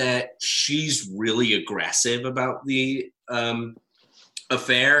funny that she's really aggressive about the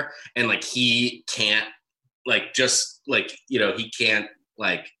affair, and he can't like just like, you know, he can't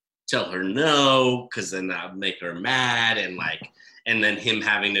like tell her no because then that'll make her mad, and like, and then him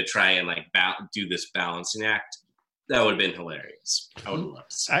having to try and like do this balancing act. That would have been hilarious. I would have loved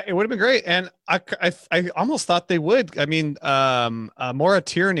to see it. It would have been great, and I almost thought they would. I mean, Maura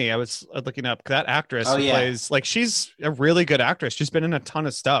Tierney, I was looking up that actress who plays, like, she's a really good actress. She's been in a ton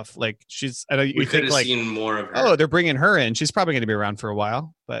of stuff. Like, she's. I know you We could think have like, seen more of her. oh, they're bringing her in. She's probably going to be around for a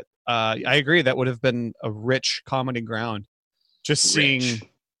while. But I agree, that would have been a rich comedy ground. Just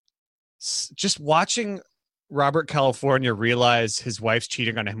watching Robert California realize his wife's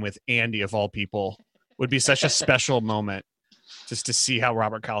cheating on him with Andy, of all people, would be such a special moment, just to see how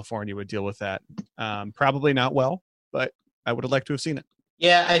Robert California would deal with that. Probably not well, but I would have liked to have seen it.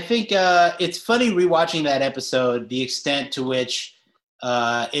 Yeah, I think it's funny rewatching that episode, the extent to which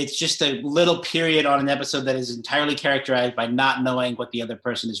it's just a little period on an episode that is entirely characterized by not knowing what the other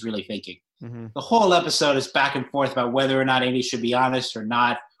person is really thinking. Mm-hmm. The whole episode is back and forth about whether or not Andy should be honest or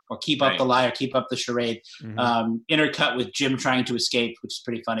not, or keep up the lie or keep up the charade. Mm-hmm. Intercut with Jim trying to escape, which is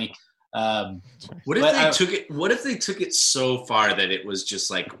pretty funny. What if they took it so far that it was just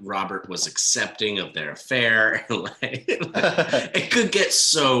like Robert was accepting of their affair? Like, it could get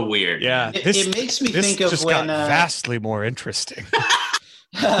so weird. Yeah, it makes me think of just when got vastly more interesting.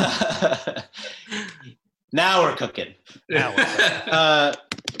 Now we're cooking.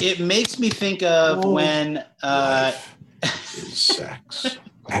 It makes me think of when is sex,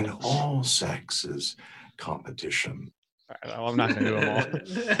 and all sex is competition. I'm not going to do them all.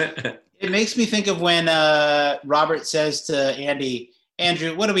 It makes me think of when Robert says to Andy,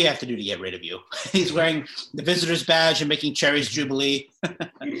 Andrew, what do we have to do to get rid of you? He's wearing the visitor's badge and making Cherry's Jubilee.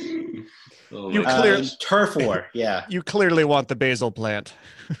 You clearly turf war, yeah. You clearly want the basil plant.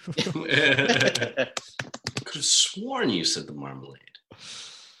 Could have sworn you said the marmalade.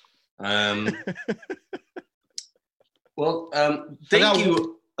 Well, thank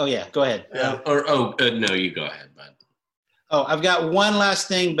you. Oh yeah, go ahead. No, you go ahead, bud. Oh, I've got one last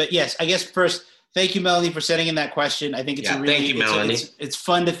thing, but yes, I guess first, thank you, Melanie, for sending in that question. I think it's thank you, Melanie. It's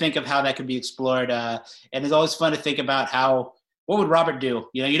fun to think of how that could be explored, and it's always fun to think about what would Robert do?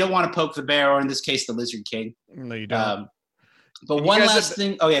 You know, you don't want to poke the bear, or in this case, the Lizard King. No, you don't. But one last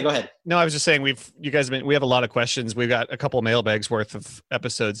thing. Oh yeah, go ahead. No, I was just saying we have a lot of questions. We've got a couple mailbags worth of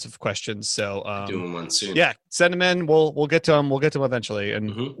episodes of questions. So doing one soon. Yeah, send them in. We'll get to them. We'll get to them eventually.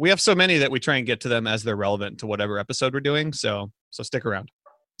 And we have so many that we try and get to them as they're relevant to whatever episode we're doing. So stick around.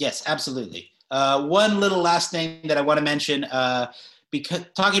 Yes, absolutely. One little last thing that I want to mention, because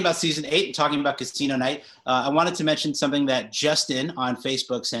talking about season 8 and talking about Casino Night, I wanted to mention something that Justin on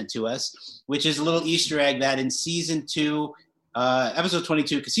Facebook sent to us, which is a little Easter egg that in season 2, episode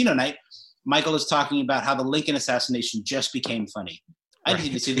 22, Casino Night, Michael is talking about how the Lincoln assassination just became funny. I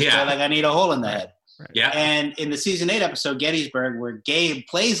need to see this guy like I need a hole in the head. Right. Yeah. And in the season 8 episode, Gettysburg, where Gabe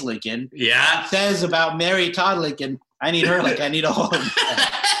plays Lincoln, says about Mary Todd Lincoln, I need her like I need a hole in the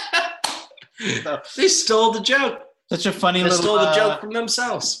head. So, they stole the joke. Such a funny They little stole the joke from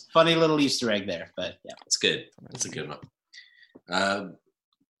themselves. Funny little Easter egg there, but yeah. It's good. It's a good one.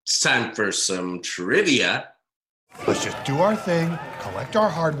 It's time for some trivia. Let's just do our thing, collect our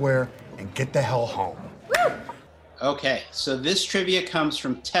hardware, and get the hell home. Okay, so this trivia comes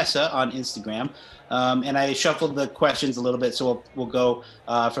from Tessa on Instagram, and I shuffled the questions a little bit, so we'll go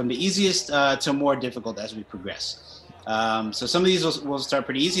from the easiest to more difficult as we progress. So some of these will start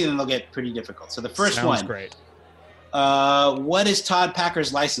pretty easy, and then they'll get pretty difficult. So the first one. Sounds great. What is Todd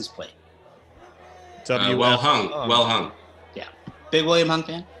Packer's license plate? Well hung. Well hung. Yeah. Big William Hung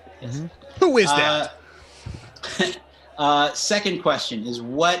fan? Yes. Mm-hmm. Who is that? Second question is,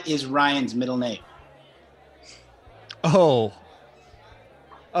 what is Ryan's middle name? Oh,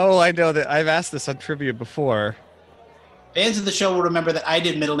 I know that. I've asked this on trivia before. Fans of the show will remember that I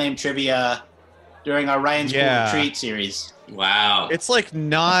did middle name trivia during our Ryan's Cool Retreat series. Wow. It's like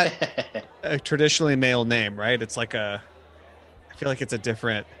not a traditionally male name, right? It's like I feel like it's a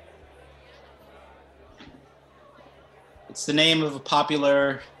different. It's the name of a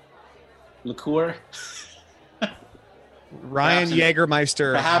popular liqueur. Ryan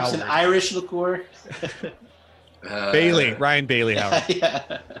Jägermeister. Perhaps Howard. an Irish liqueur. Bailey. Ryan Bailey Howard.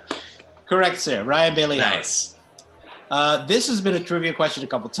 Yeah. Correct, sir. Ryan Bailey Howard. Nice. This has been a trivia question a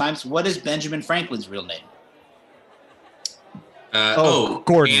couple times. What is Benjamin Franklin's real name?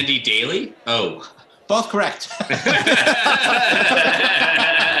 Gordon. Andy Daly? Oh. Both correct.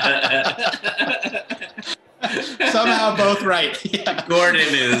 Somehow both right. Yeah. Gordon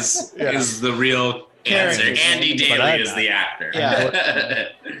is the real answer. Andy Daly is the actor. Yeah.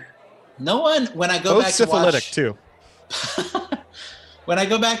 No one, when I go both back syphilitic to watch... too. When I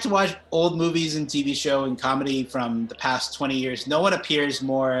go back to watch old movies and TV show and comedy from the past 20 years, no one appears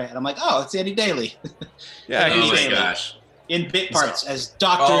more, and I'm like, oh, it's Andy Daly. Yeah, Oh my gosh. In bit parts as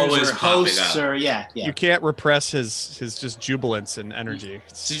doctors always or popping hosts up. or yeah. you can't repress his just jubilance and energy.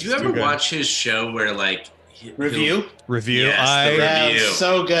 It's Did just you ever too good. watch his show where like Review? Review? Yes, the Yeah, Review.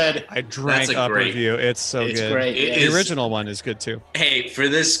 so good. I drank That's a up great- Review. It's so It's good. great. It yeah. The is- original one is good too. Hey, for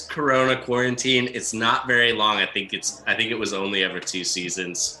this Corona quarantine, it's not very long. I think it was only ever 2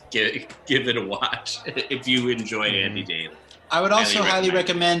 seasons. Give it a watch if you enjoy Andy Daly. I would also highly highly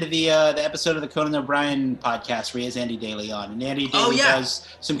recommend. recommend the episode of the Conan O'Brien podcast where he has Andy Daly on. And Andy Daly Oh, yeah. does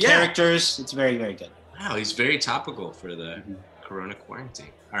some Yeah. characters. It's very, very good. Wow, he's very topical for the Corona quarantine.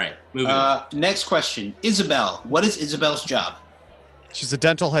 All right, moving on. Next question. Isabel. What is Isabel's job? She's a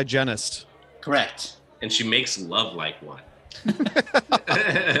dental hygienist. Correct. And she makes love like one.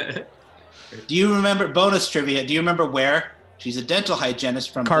 Do you remember, bonus trivia, do you remember where? She's a dental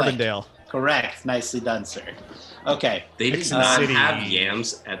hygienist from blank. Carbondale. Correct. Nicely done, sir. Okay. They did Exit not City. have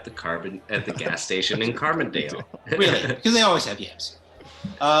yams at the gas station in Carbondale. Really? Because they always have yams.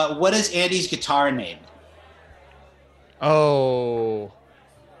 What is Andy's guitar name? Oh,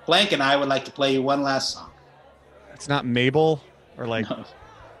 Blank and I would like to play you one last song. it's not Mabel or like. No.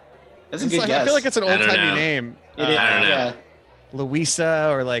 That's a It's good like- guess. I feel like it's an I don't old timey know. name. It is, I don't know. yeah. Louisa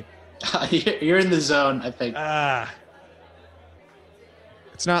or like You're in the zone, I think.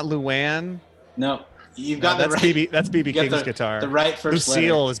 it's not Luann. No, you've No, got the that's right. BB. That's BB you got King's guitar. The right first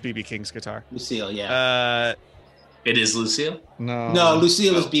Lucille is BB King's guitar. letter. Lucille, yeah. It is Lucille? No. no,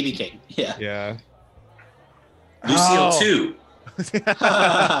 Lucille is BB King. Yeah. Yeah. Lucille Oh. 2.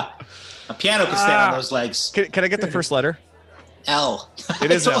 A piano can stand on those legs. Can I get the first letter? L. It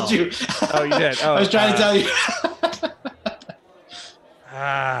is I told L. you. Oh, you did. Oh, I was trying to tell you.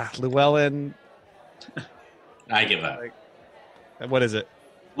 Llewellyn. I give up. What is it?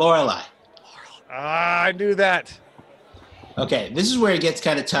 Lorelei. I knew that. Okay, this is where it gets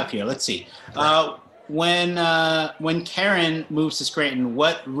kind of tough here. Let's see. When Karen moves to Scranton,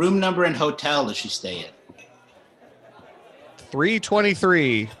 what room number and hotel does she stay in?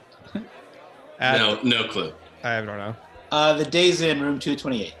 323. No clue. I don't know. The Days Inn, room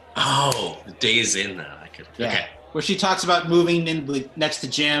 228. Oh, the Days in though. Yeah. Okay. Where she talks about moving in next to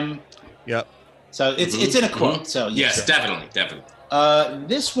Jim. Yep. So it's in a quote. So Yes, definitely.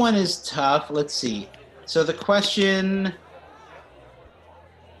 This one is tough. Let's see. So the question.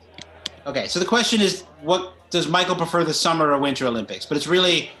 Okay, so the question is, what does Michael prefer, the Summer or Winter Olympics? But it's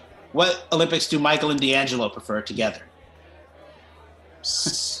really, what Olympics do Michael and D'Angelo prefer together?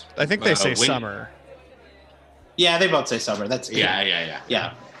 I think they say Win- summer Yeah, they both say Summer. That's good. Yeah.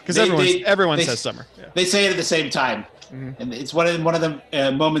 Yeah. because They- everyone they- says summer. Yeah. They say it at the same time, and it's one of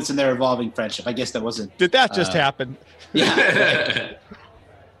the moments in their evolving friendship. I guess that wasn't. Did that just happen? Yeah.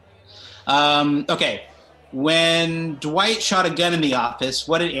 Okay. When Dwight shot a gun in the office,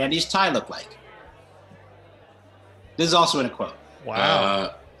 what did Andy's tie look like? This is also in a quote.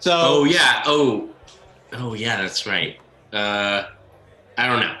 Wow. So. Oh yeah. Oh yeah. That's right. I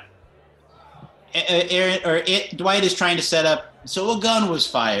don't know. Dwight is trying to set up. So a gun was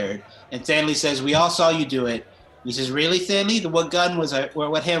fired, and Stanley says, "We all saw you do it." He says, "Really, Stanley? What gun was I? Or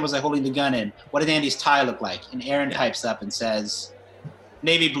what hand was I holding the gun in? What did Andy's tie look like?" And Aaron pipes up and says,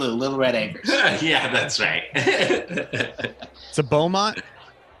 "Navy blue, little red anchors." Yeah, that's right. It's a Beaumont.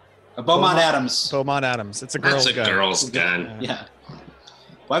 A Beaumont Adams. Beaumont Adams. It's a girl's That's a gun. girl's gun. Yeah.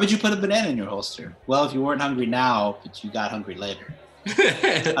 Why would you put a banana in your holster? Well, if you weren't hungry now, but you got hungry later.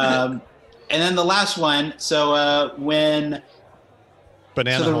 And then the last one. So when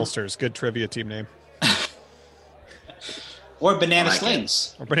Banana So the- holsters. Good trivia team name. or banana I like it.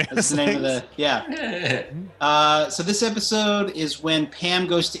 slings. Or banana That's the name of the yeah. So this episode is when Pam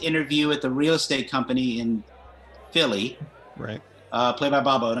goes to interview at the real estate company in Philly, Right. played by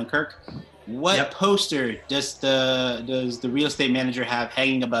Bob Odenkirk. What Yep. poster does the real estate manager have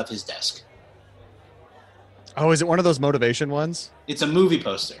hanging above his desk? Oh, is it one of those motivation ones? It's a movie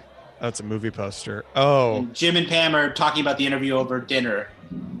poster. Oh, it's a movie poster. Oh, And Jim and Pam are talking about the interview over dinner.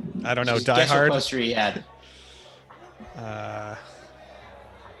 I don't know. Just Die guess Hard. What poster he had.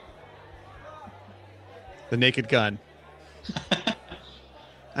 The Naked Gun. I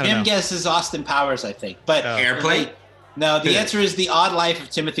don't Pam know. guesses Austin Powers, I think. But Oh. Airplane? No, the answer is The Odd Life of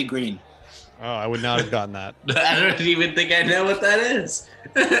Timothy Green. Oh, I would not have gotten that. I don't even think I know what that is.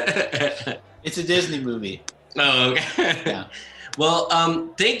 It's a Disney movie. Oh, okay. Yeah. Well,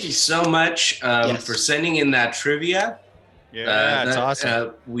 thank you so much Yes. for sending in that trivia. Yeah, it's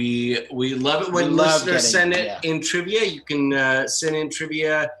awesome. We love it when We love listeners send getting- it in trivia. You can send in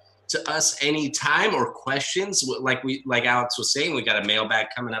trivia to us anytime, or questions. Like Alex was saying, we got a mailbag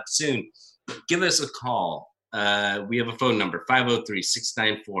coming up soon. Give us a call. We have a phone number,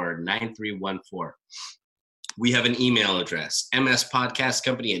 503-694-9314. We have an email address,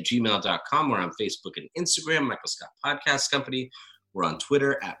 mspodcastcompany@gmail.com. We're on Facebook and Instagram, Michael Scott Podcast Company. We're on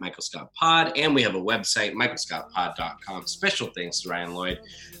Twitter @MichaelScottPod, and we have a website, michaelscottpod.com. Special thanks to Ryan Lloyd,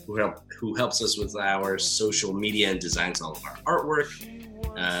 who helps us with our social media and designs all of our artwork.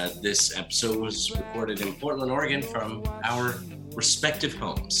 This episode was recorded in Portland, Oregon, from our respective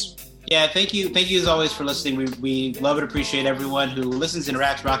homes. Yeah, thank you as always for listening. We love and appreciate everyone who listens,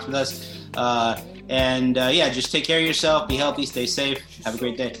 interacts, rocks with us. Just take care of yourself, be healthy, stay safe, have a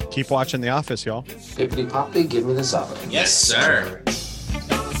great day. Keep watching The Office, y'all. Pippity Poppy, give me the supper. Yes, sir.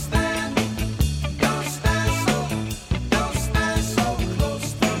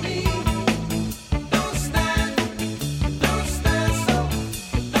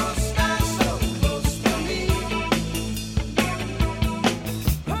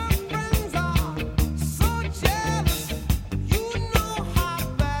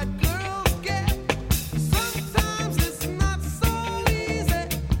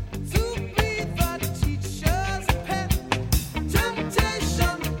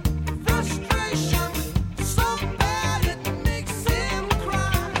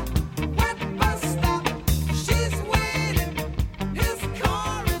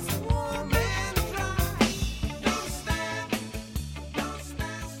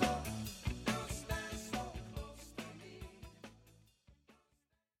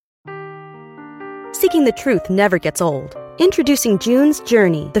 Seeking the truth never gets old. Introducing June's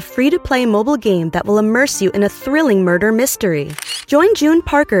Journey, the free-to-play mobile game that will immerse you in a thrilling murder mystery. Join June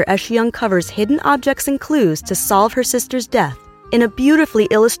Parker as she uncovers hidden objects and clues to solve her sister's death in a beautifully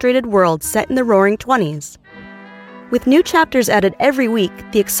illustrated world set in the Roaring '20s. With new chapters added every week,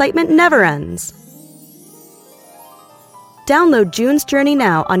 the excitement never ends. Download June's Journey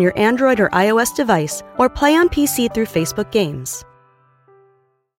now on your Android or iOS device, or play on PC through Facebook Games.